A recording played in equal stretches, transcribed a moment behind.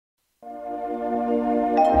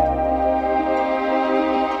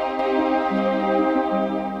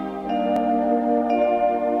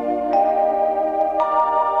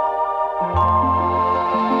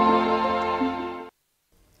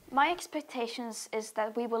expectations is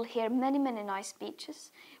that we will hear many, many nice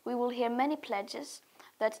speeches. We will hear many pledges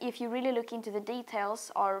that, if you really look into the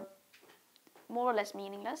details, are more or less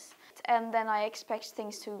meaningless. And then I expect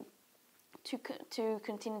things to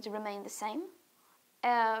continue to remain the same,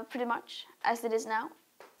 pretty much as it is now.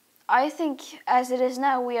 I think as it is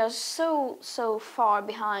now, we are so far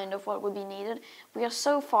behind of what would be needed. We are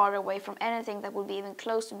so far away from anything that would be even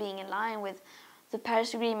close to being in line with the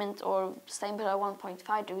Paris Agreement or staying below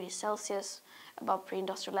 1.5 degrees Celsius above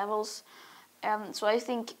pre-industrial levels. So I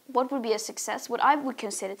think what would be a success, what I would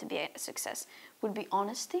consider to be a success, would be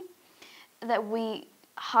honesty. That we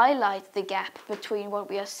highlight the gap between what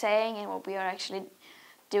we are saying and what we are actually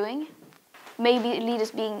doing. Maybe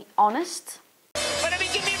leaders being honest. But I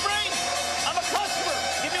mean, give me a break. I'm a customer.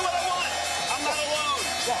 Give me what I want. I'm not alone.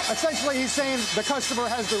 Well, essentially, he's saying the customer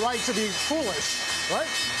has the right to be foolish,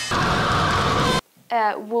 right?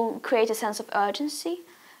 Will create a sense of urgency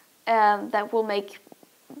that will make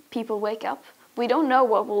people wake up. We don't know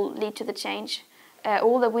what will lead to the change.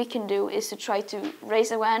 All that we can do is to try to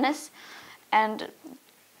raise awareness and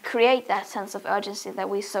create that sense of urgency that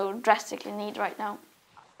we so drastically need right now.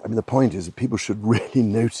 I mean, the point is that people should really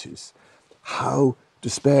notice how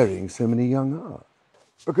despairing so many young are.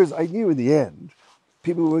 Because I knew in the end,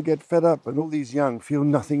 people will get fed up and all these young feel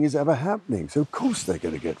nothing is ever happening. So of course they're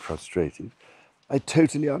going to get frustrated. I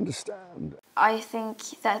totally understand. I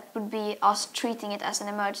think that would be us treating it as an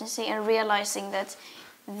emergency and realizing that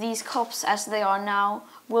these COPs as they are now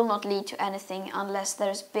will not lead to anything unless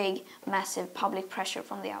there's big, massive public pressure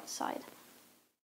from the outside.